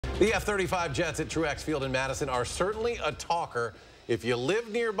The F-35 jets at Truex Field in Madison are certainly a talker. If you live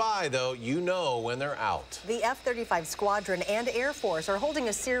nearby, though, you know when they're out. The F-35 Squadron and Air Force are holding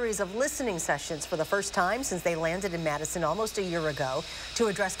a series of listening sessions for the first time since they landed in Madison almost a year ago to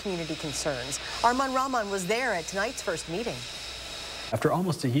address community concerns. Arman Rahman was there at tonight's first meeting. After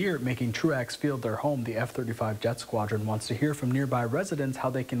almost a year making Truex Field their home, the F-35 Jet Squadron wants to hear from nearby residents how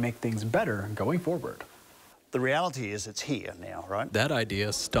they can make things better going forward. The reality is it's here now, right? That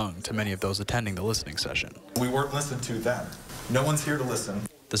idea stung to many of those attending the listening session. We weren't listened to then. No one's here to listen.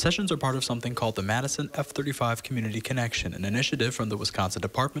 The sessions are part of something called the Madison F-35 Community Connection, an initiative from the Wisconsin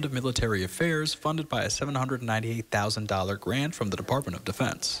Department of Military Affairs funded by a $798,000 grant from the Department of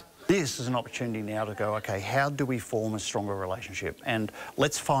Defense. This is an opportunity now to go, okay, how do we form a stronger relationship? And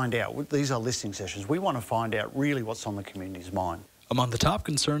let's find out. These are listening sessions. We want to find out really what's on the community's mind. Among the top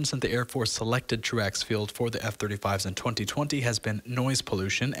concerns since the Air Force selected Truex Field for the F-35s in 2020 has been noise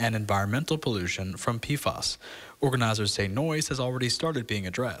pollution and environmental pollution from PFAS. Organizers say noise has already started being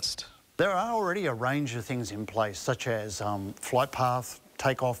addressed. There are already a range of things in place, such as flight path,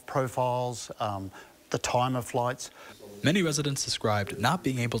 takeoff profiles, the time of flights. Many residents described not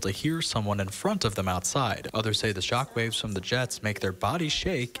being able to hear someone in front of them outside. Others say the shock waves from the jets make their bodies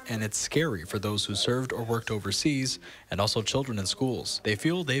shake, and it's scary for those who served or worked overseas, and also children in schools. They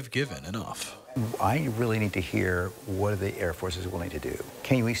feel they've given enough. I really need to hear what the Air Force is willing to do.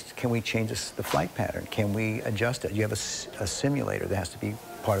 Can we change the flight pattern? Can we adjust it? You have a simulator that has to be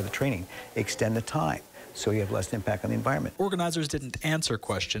part of the training. Extend the time so you have less impact on the environment. Organizers didn't answer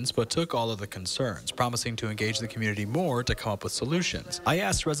questions, but took all of the concerns, promising to engage the community more to come up with solutions. I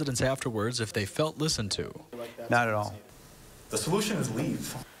asked residents afterwards if they felt listened to. Not at all. The solution is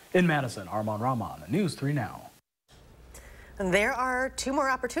leave. In Madison, Arman Rahman, News 3 Now. There are 2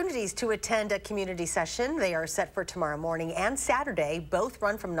 more opportunities to attend a community session. They are set for tomorrow morning and Saturday. Both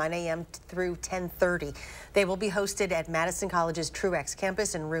run from 9 a.m. through 10:30. They will be hosted at Madison College's Truex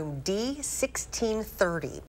campus in room D 1630.